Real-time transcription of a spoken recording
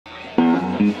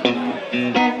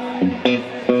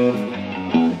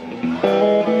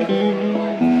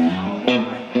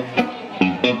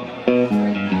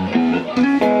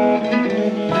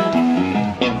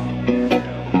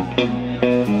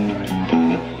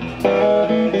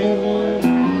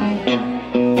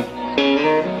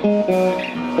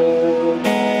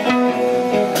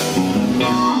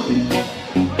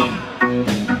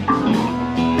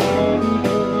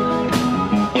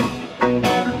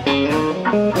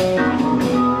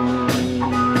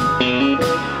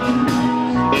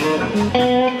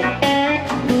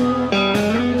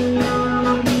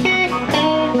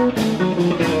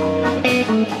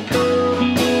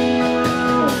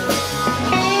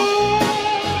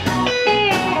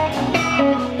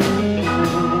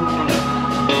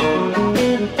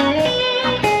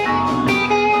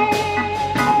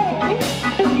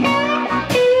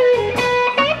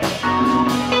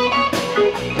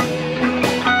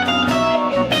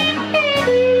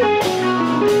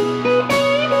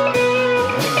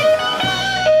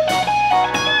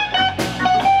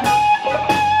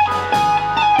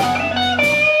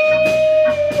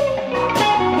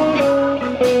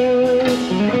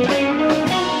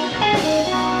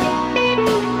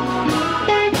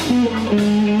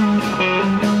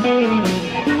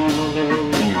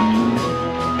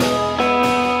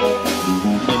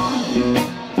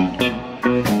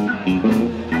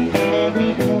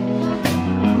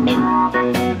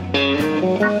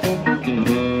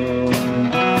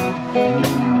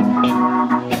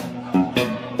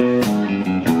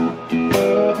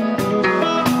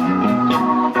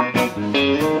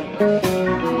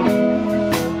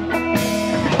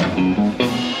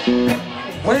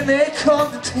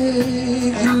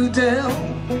take you down.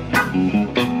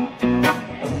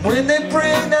 And when they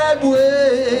bring that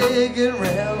wagon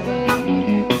round,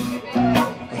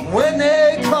 and when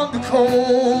they come to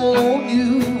call on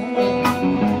you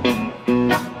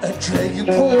and drag your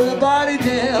poor body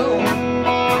down,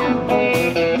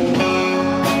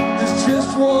 there's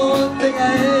just one thing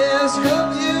I ask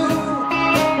of you.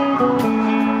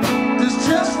 There's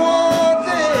just one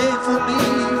thing for me.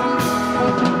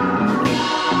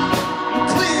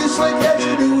 Please forget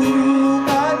you knew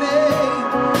my name,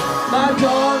 my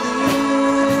darling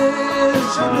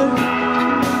Sugaree.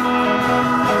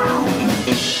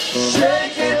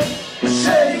 Shake it,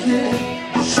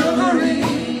 Sugaree.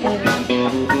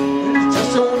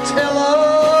 Just don't tell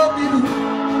them you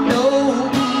know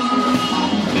me.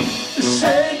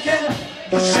 Shake it,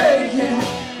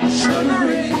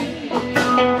 Sugaree.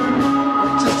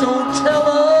 Just don't tell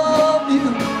them you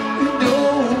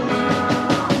know me.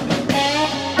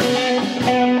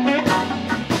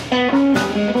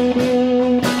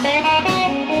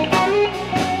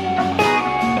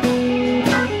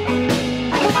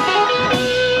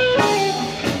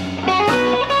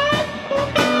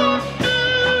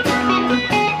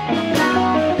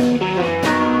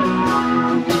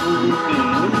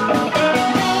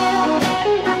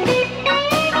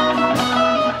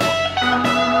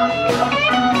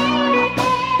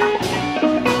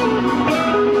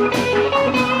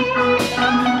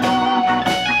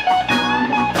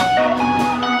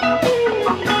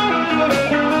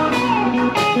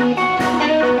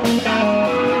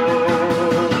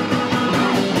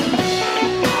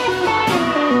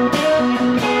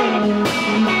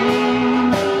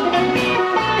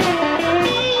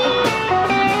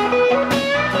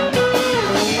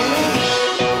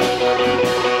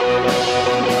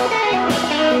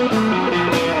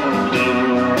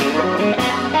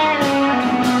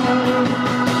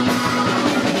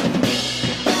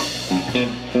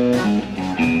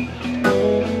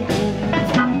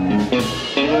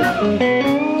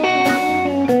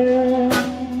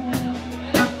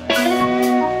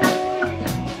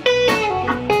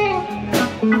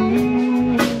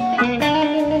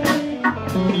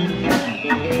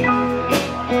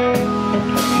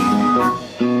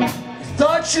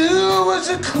 Thought you was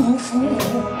a cool fool.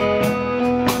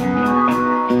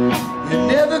 You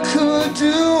never could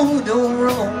do no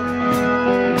wrong.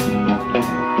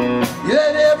 You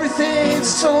had everything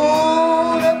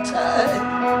sewn up tight.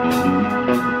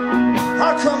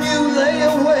 How come you lay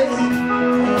awake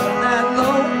all night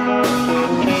long?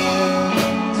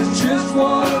 There's just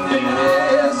one thing I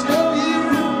ask of you.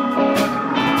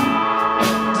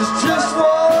 There's just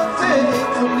one thing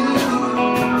for me.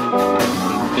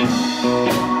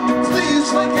 Please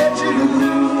forget you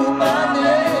knew my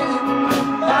name,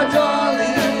 my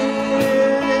darling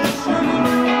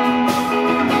Sugaree.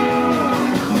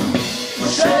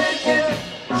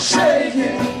 Shake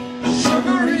it,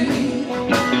 Sugaree.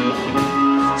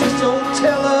 Just don't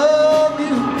tell them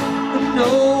you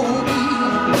know me.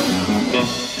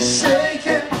 Shake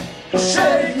it.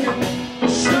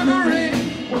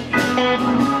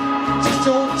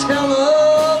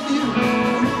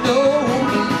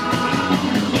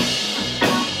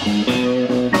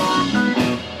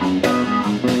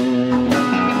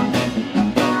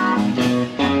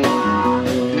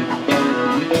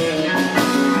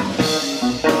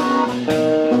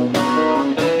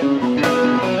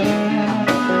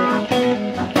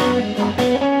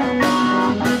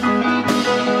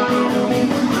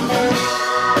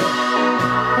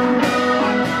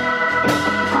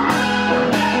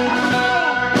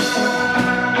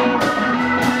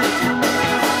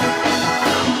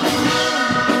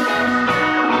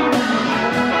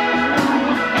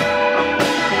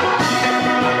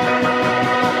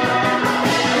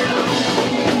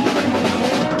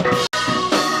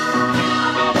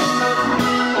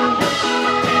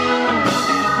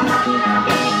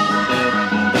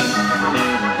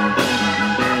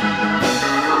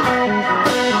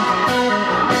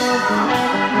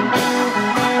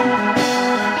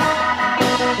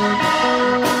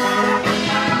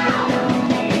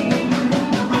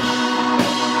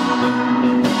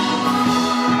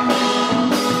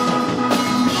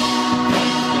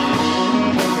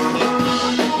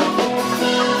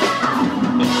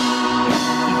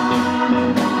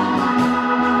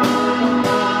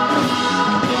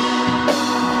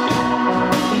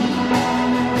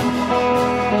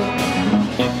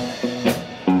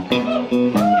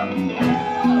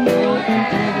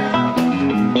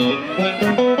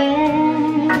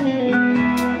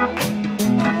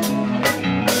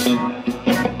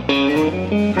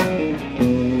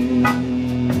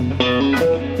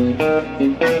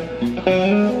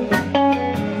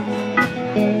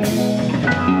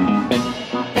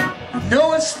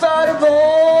 No, in spite of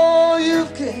all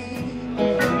you've gained,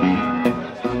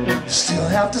 you still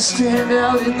have to stand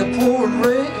out in the pouring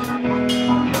rain.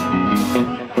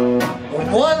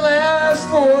 When one last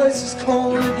voice is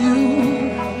calling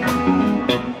you,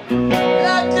 and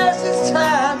I guess it's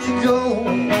time you go.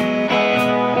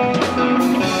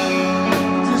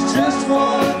 There's just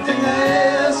one thing I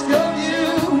ask of you.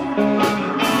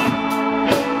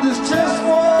 There's just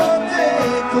one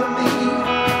thing for me.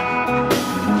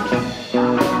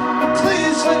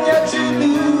 Please forget you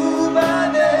knew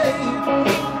my name,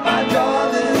 my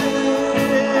darling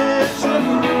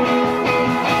Sugaree.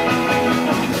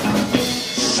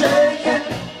 Shake it,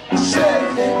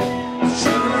 Sugaree.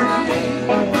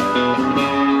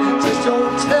 Just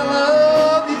don't tell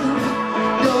her you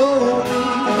know me.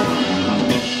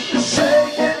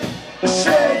 Shake it,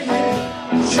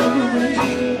 Sugaree.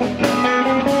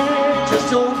 Just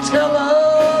don't tell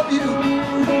her you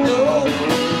know me.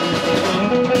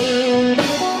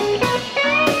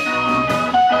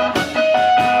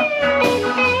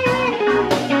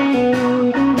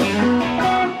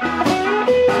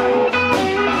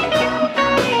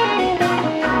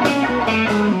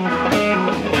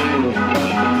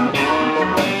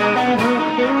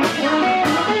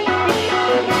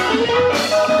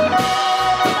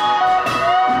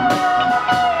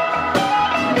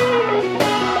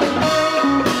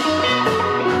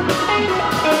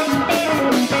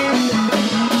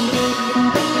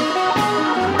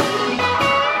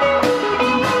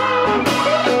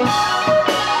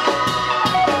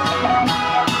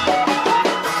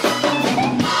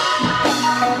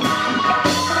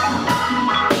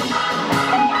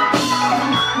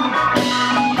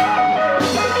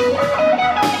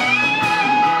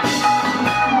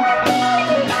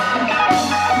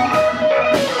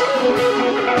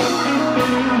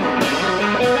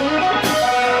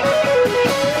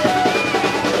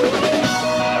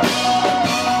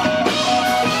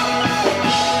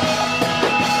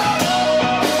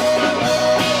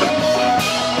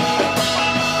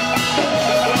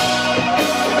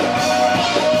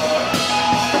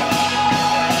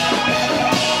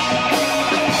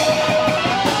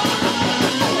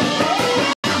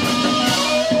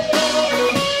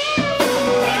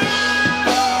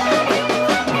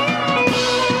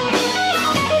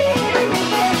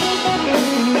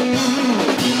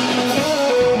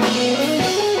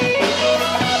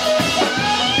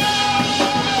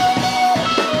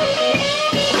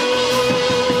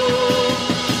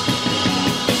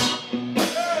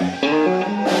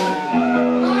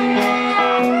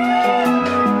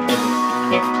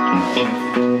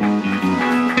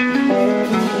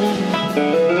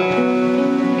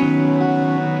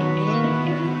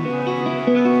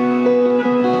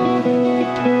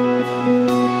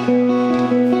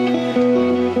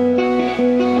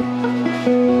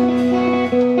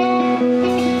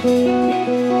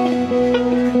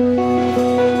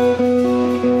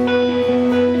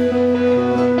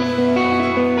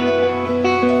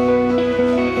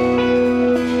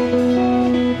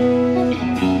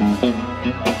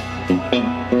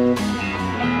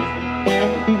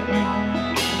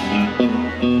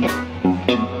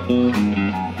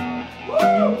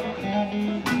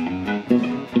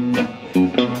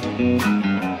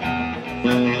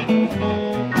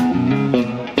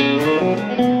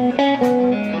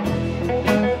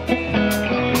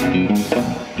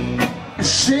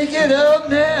 Shake it up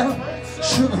now,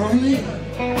 Sugaree.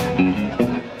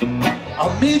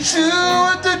 I'll meet you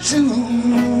at the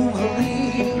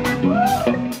Jubilee.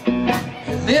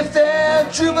 And if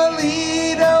that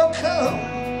Jubilee don't come,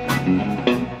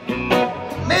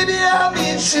 maybe I'll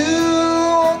meet you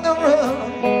on the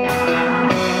run.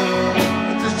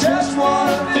 But there's just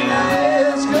one thing I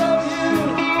ask of you.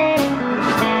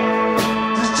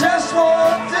 There's just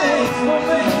one thing for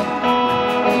me.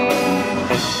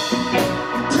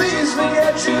 Please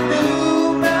forget you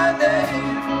knew my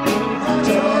name, my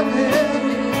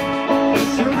darling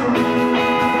Sugaree.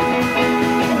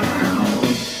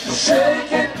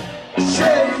 Shake it,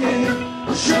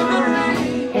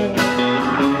 Sugaree.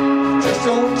 Just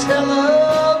don't tell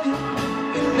her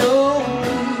you know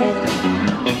me.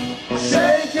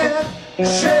 Shake it,